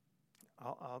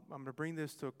I'm going to bring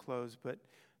this to a close, but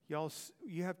y'all,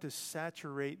 you have to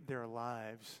saturate their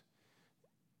lives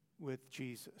with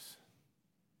Jesus.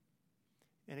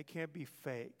 And it can't be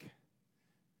fake.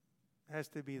 It has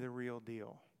to be the real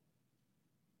deal.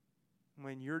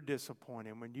 When you're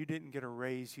disappointed, when you didn't get a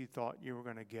raise you thought you were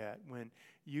going to get, when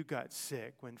you got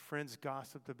sick, when friends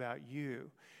gossiped about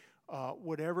you,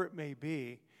 whatever it may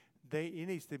be, it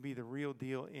needs to be the real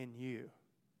deal in you.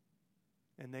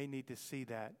 And they need to see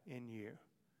that in you.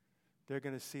 They're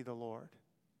going to see the Lord.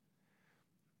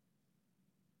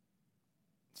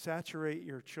 Saturate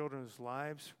your children's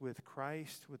lives with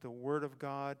Christ, with the Word of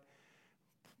God,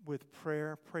 with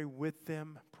prayer. Pray with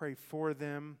them. Pray for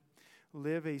them.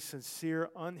 Live a sincere,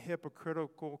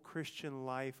 unhypocritical Christian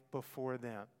life before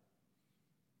them.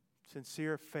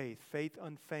 Sincere faith. Faith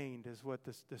unfeigned is what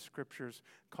the Scriptures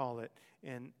call it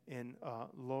in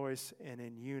Lois and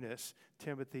in Eunice,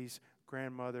 Timothy's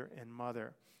grandmother and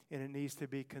mother. And it needs to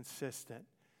be consistent.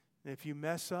 And if you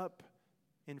mess up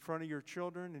in front of your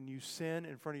children and you sin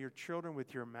in front of your children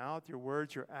with your mouth, your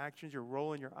words, your actions, you're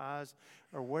rolling your eyes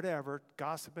or whatever,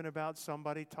 gossiping about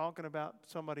somebody, talking about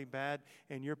somebody bad,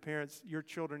 and your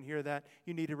children hear that,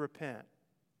 you need to repent.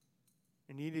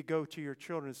 And you need to go to your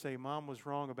children and say, Mom was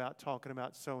wrong about talking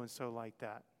about so-and-so like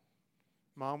that.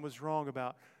 Mom was wrong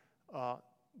about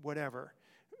whatever.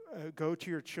 Go to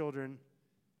your children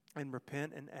and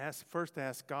repent and first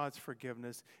ask God's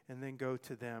forgiveness and then go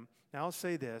to them. Now I'll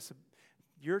say this.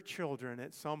 Your children,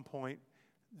 at some point,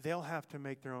 they'll have to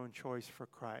make their own choice for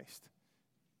Christ.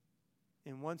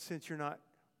 In one sense, you're not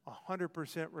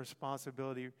 100%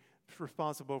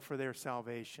 responsible for their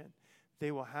salvation.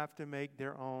 They will have to make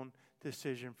their own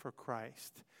decision for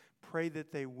Christ. Pray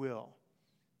that they will.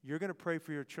 You're going to pray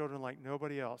for your children like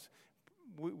nobody else.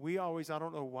 We always, I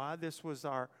don't know why this was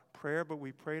our prayer, but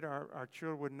we prayed our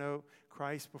children would know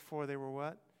Christ before they were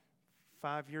what?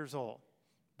 5 years old.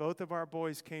 Both of our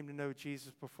boys came to know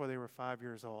Jesus before they were 5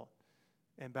 years old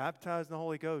and baptized in the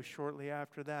Holy Ghost shortly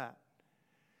after that.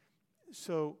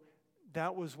 So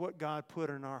that was what God put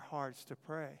in our hearts to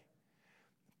pray.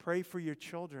 Pray for your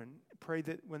children. Pray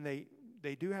that when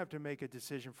they do have to make a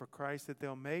decision for Christ, that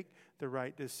they'll make the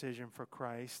right decision for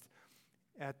Christ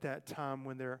at that time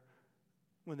when they're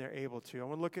able to. I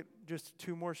want to look at just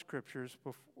two more scriptures,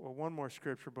 or one more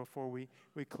scripture before we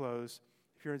close.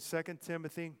 If you're in 2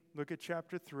 Timothy, look at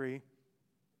chapter 3.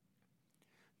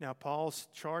 Now, Paul's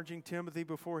charging Timothy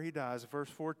before he dies, verse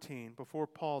 14, before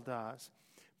Paul dies.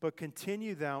 But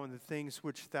continue thou in the things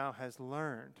which thou hast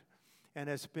learned, and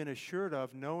hast been assured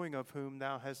of, knowing of whom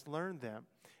thou hast learned them,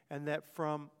 and that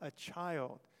from a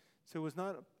child. So it was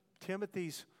not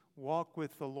Timothy's walk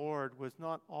with the Lord was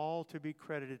not all to be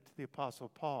credited to the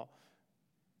Apostle Paul.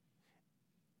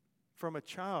 From a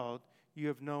child you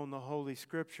have known the Holy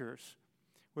Scriptures,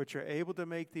 which are able to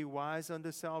make thee wise unto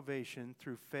salvation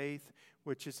through faith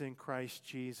which is in Christ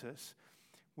Jesus.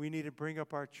 We need to bring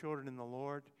up our children in the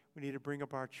Lord. We need to bring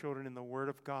up our children in the Word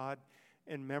of God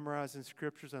and memorizing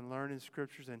Scriptures and learning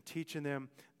Scriptures and teaching them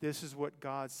this is what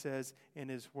God says in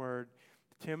His Word.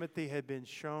 Timothy had been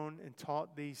shown and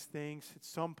taught these things. At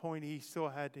some point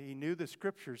he knew the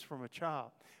Scriptures from a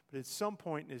child. But at some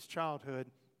point in his childhood,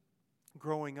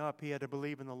 growing up, he had to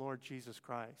believe in the Lord Jesus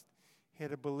Christ. He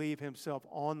had to believe himself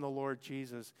on the Lord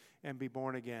Jesus and be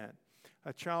born again.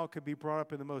 A child could be brought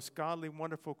up in the most godly,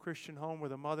 wonderful Christian home where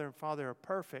the mother and father are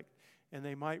perfect, and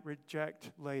they might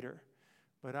reject later.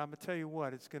 But I'm going to tell you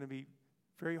what, it's going to be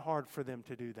very hard for them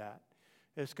to do that.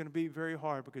 It's going to be very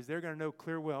hard because they're going to know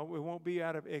clear well. It won't be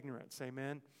out of ignorance,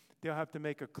 amen? They'll have to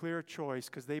make a clear choice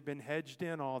because they've been hedged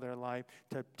in all their life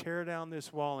to tear down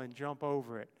this wall and jump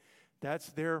over it. That's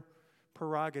their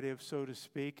prerogative, so to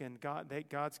speak, and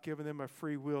God's given them a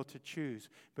free will to choose.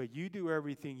 But you do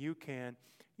everything you can.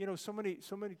 You know, so many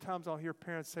times I'll hear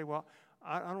parents say, well,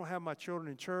 I don't have my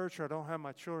children in church, or I don't have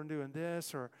my children doing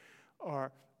this, or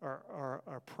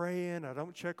are praying. I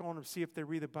don't check on them to see if they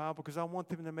read the Bible because I want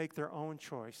them to make their own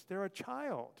choice. They're a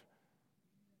child.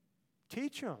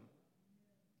 Teach them.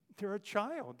 They're a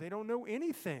child. They don't know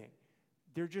anything.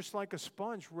 They're just like a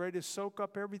sponge ready to soak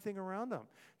up everything around them.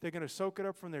 They're going to soak it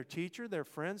up from their teacher, their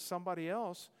friends, somebody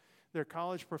else, their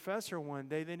college professor one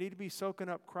day. They need to be soaking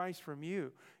up Christ from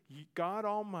you. God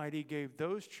Almighty gave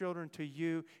those children to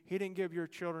you. He didn't give your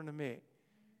children to me.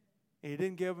 And He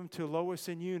didn't give them to Lois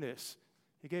and Eunice.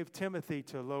 He gave Timothy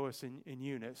to Lois and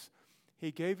Eunice.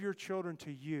 He gave your children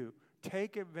to you.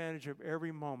 Take advantage of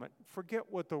every moment. Forget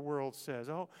what the world says.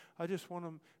 Oh, I just want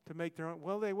them to make their own.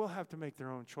 Well, they will have to make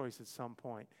their own choice at some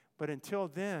point. But until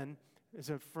then,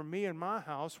 for me and my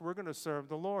house, we're going to serve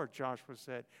the Lord, Joshua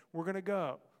said. We're going to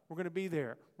go. We're going to be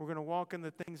there. We're going to walk in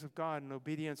the things of God in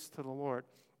obedience to the Lord.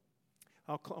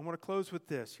 I want to close with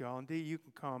this, y'all. And Dee, you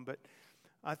can come. But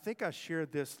I think I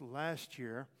shared this last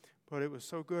year, but it was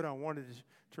so good I wanted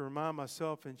to remind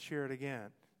myself and share it again.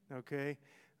 Okay?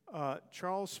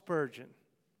 Charles Spurgeon,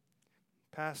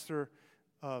 pastor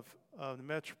of the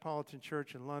Metropolitan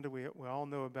Church in London. We all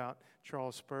know about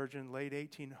Charles Spurgeon, late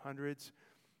 1800s.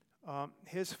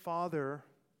 His father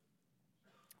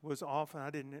was often, I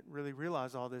didn't really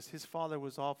realize all this, his father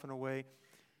was often away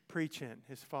preaching.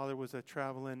 His father was a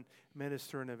traveling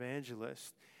minister and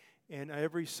evangelist. And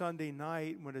every Sunday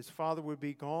night when his father would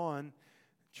be gone,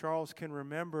 Charles can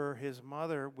remember his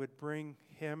mother would bring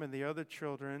him and the other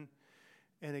children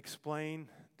and explain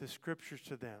the scriptures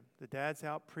to them. The dad's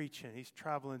out preaching. He's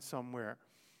traveling somewhere.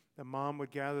 The mom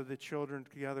would gather the children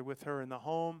together with her in the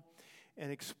home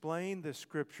and explain the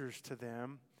scriptures to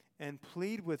them and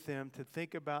plead with them to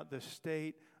think about the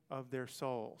state of their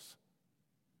souls.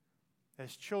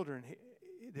 As children,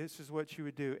 this is what she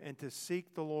would do, and to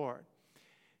seek the Lord.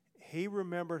 He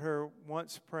remembered her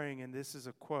once praying, and this is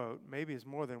a quote, maybe it's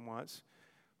more than once.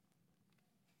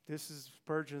 This is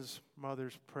Spurgeon's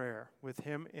mother's prayer with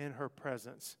him in her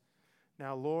presence.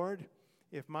 Now, Lord,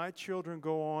 if my children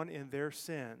go on in their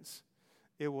sins,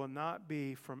 it will not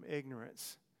be from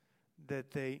ignorance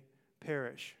that they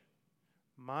perish.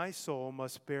 My soul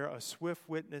must bear a swift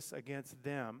witness against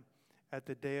them at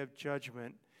the day of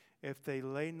judgment if they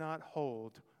lay not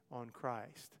hold on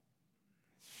Christ.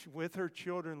 With her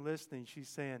children listening, she's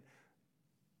saying,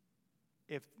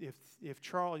 if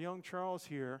young Charles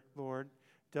here, Lord,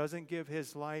 doesn't give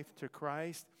his life to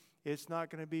Christ, it's not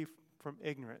going to be from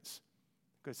ignorance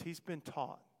because he's been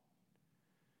taught.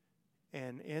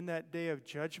 And in that day of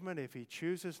judgment, if he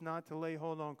chooses not to lay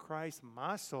hold on Christ,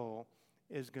 my soul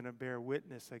is going to bear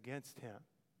witness against him.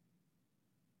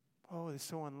 Oh, it's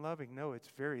so unloving. No, it's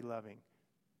very loving.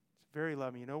 It's very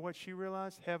loving. You know what she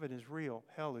realized? Heaven is real.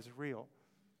 Hell is real.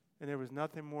 And there was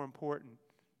nothing more important.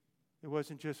 It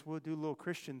wasn't just, we'll do a little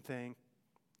Christian thing.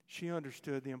 She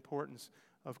understood the importance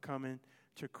of coming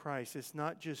to Christ. It's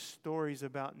not just stories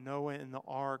about Noah and the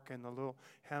ark and the little,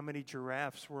 how many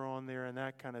giraffes were on there and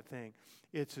that kind of thing.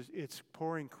 It's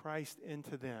pouring Christ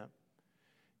into them.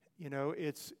 You know,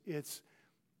 it's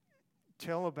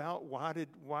tell about why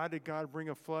did God bring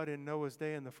a flood in Noah's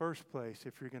day in the first place?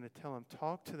 If you're going to tell them,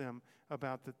 talk to them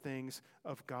about the things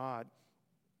of God.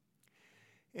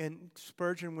 And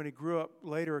Spurgeon, when he grew up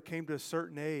later, came to a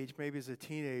certain age, maybe as a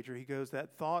teenager, he goes,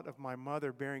 that thought of my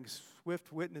mother bearing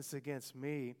swift witness against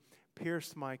me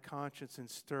pierced my conscience and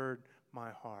stirred my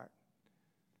heart.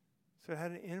 So it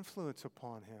had an influence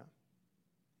upon him.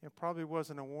 It probably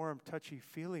wasn't a warm,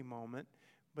 touchy-feely moment,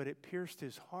 but it pierced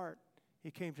his heart.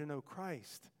 He came to know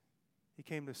Christ. He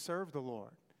came to serve the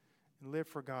Lord and live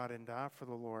for God and die for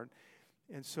the Lord.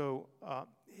 And so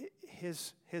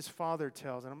his father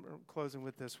tells, and I'm closing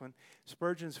with this one,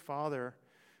 Spurgeon's father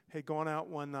had gone out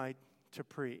one night to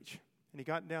preach. And he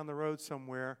got down the road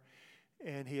somewhere,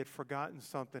 and he had forgotten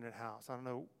something at house. I don't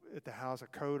know, at the house, a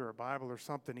coat or a Bible or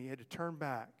something. He had to turn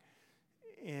back.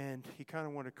 And he kind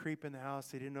of wanted to creep in the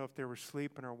house. He didn't know if they were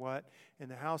sleeping or what. And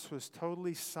the house was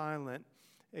totally silent,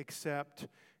 except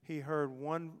he heard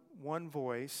one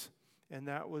voice, and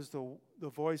that was the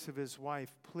voice of his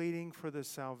wife pleading for the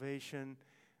salvation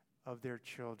of their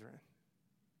children.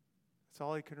 That's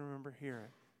all he could remember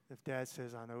hearing. If Dad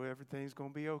says, I know everything's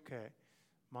going to be okay.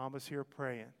 Mama's here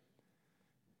praying.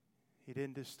 He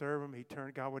didn't disturb him. He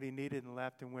got what he needed and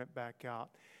left and went back out.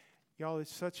 Y'all,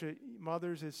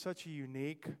 mothers, it's such a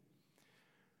unique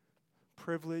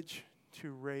privilege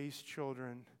to raise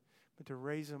children, but to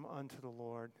raise them unto the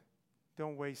Lord.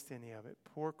 Don't waste any of it.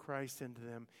 Pour Christ into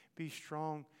them. Be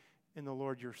strong in the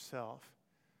Lord yourself.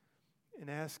 And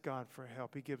ask God for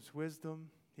help. He gives wisdom.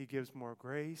 He gives more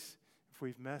grace. If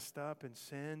we've messed up and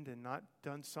sinned and not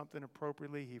done something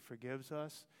appropriately, He forgives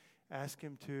us. Ask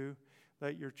Him to.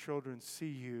 let your children see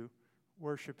you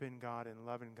worshiping God and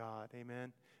loving God.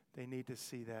 Amen. They need to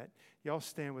see that. Y'all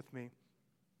stand with me.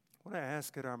 I want to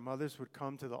ask that our mothers would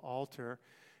come to the altar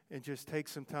and just take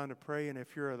some time to pray. And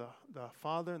if you're the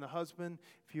father and the husband,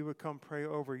 if you would come pray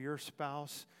over your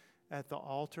spouse at the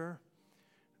altar,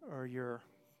 or your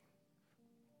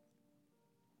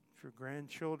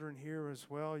grandchildren here as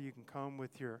well, you can come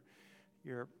with your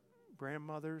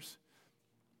grandmothers.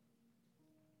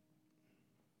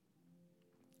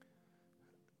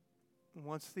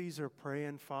 Once these are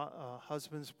praying,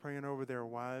 husbands praying over their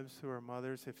wives who are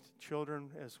mothers, if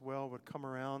children as well would come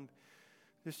around,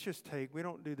 we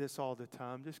don't do this all the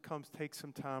time, just take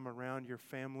some time around your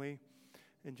family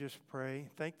and just pray.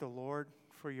 Thank the Lord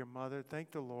for your mother.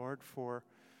 Thank the Lord for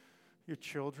your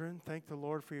children. Thank the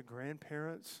Lord for your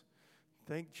grandparents.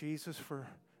 Thank Jesus for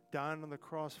dying on the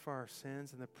cross for our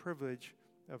sins and the privilege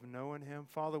of knowing him.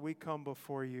 Father, we come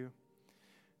before you.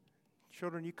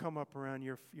 Children, you come up around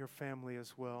your family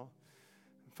as well.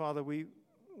 And Father, we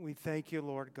thank you,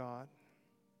 Lord God,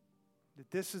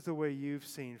 that this is the way you've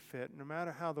seen fit. No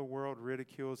matter how the world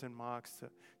ridicules and mocks the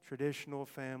traditional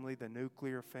family, the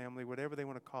nuclear family, whatever they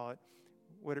want to call it,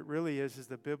 what it really is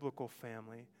the biblical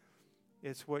family.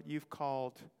 It's what you've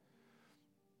called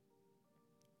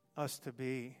us to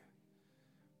be.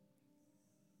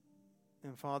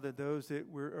 And Father, those that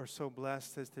are so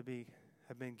blessed as to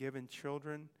have been given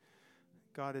children,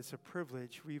 God, it's a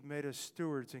privilege. We've made us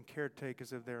stewards and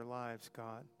caretakers of their lives,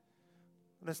 God.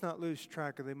 Let's not lose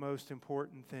track of the most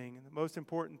important thing. And the most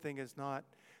important thing is not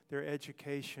their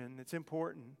education. It's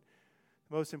important.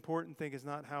 The most important thing is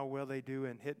not how well they do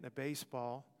in hitting a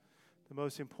baseball. The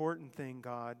most important thing,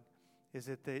 God, is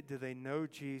that do they know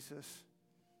Jesus?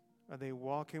 Are they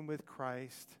walking with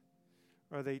Christ?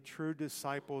 Are they true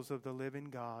disciples of the living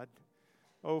God?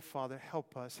 Oh, Father,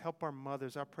 help us. Help our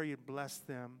mothers. I pray you bless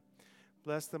them.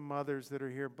 Bless the mothers that are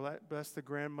here. Bless the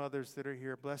grandmothers that are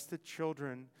here. Bless the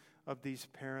children of these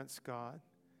parents, God.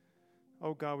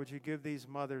 Oh, God, would you give these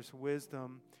mothers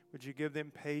wisdom? Would you give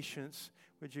them patience?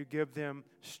 Would you give them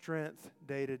strength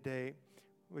day to day?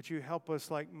 Would you help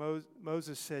us, like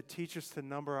Moses said, teach us to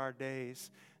number our days,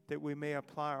 that we may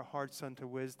apply our hearts unto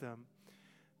wisdom,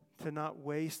 to not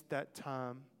waste that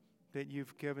time that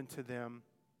you've given to them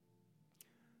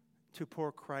to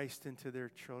pour Christ into their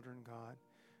children, God.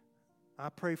 I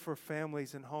pray for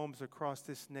families and homes across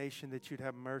this nation that you'd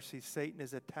have mercy. Satan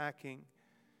is attacking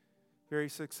very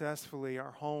successfully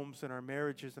our homes and our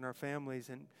marriages and our families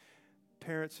and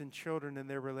parents and children in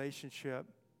their relationship.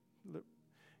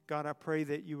 God, I pray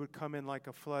that you would come in like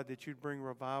a flood, that you'd bring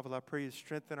revival. I pray you'd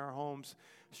strengthen our homes,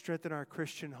 strengthen our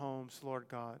Christian homes, Lord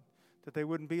God, that they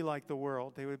wouldn't be like the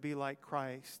world. They would be like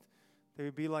Christ. They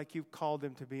would be like you've called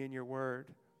them to be in your word.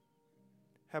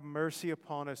 Have mercy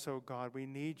upon us, oh God. We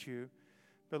need you.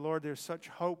 But Lord, there's such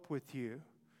hope with you.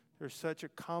 There's such a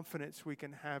confidence we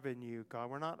can have in you, God.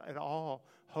 We're not at all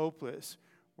hopeless.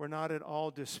 We're not at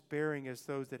all despairing as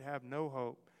those that have no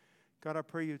hope. God, I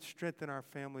pray you'd strengthen our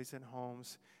families and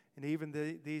homes, and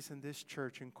even these in this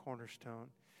church in Cornerstone.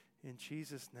 In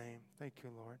Jesus' name, thank you,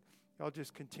 Lord. Y'all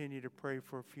just continue to pray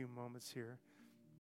for a few moments here.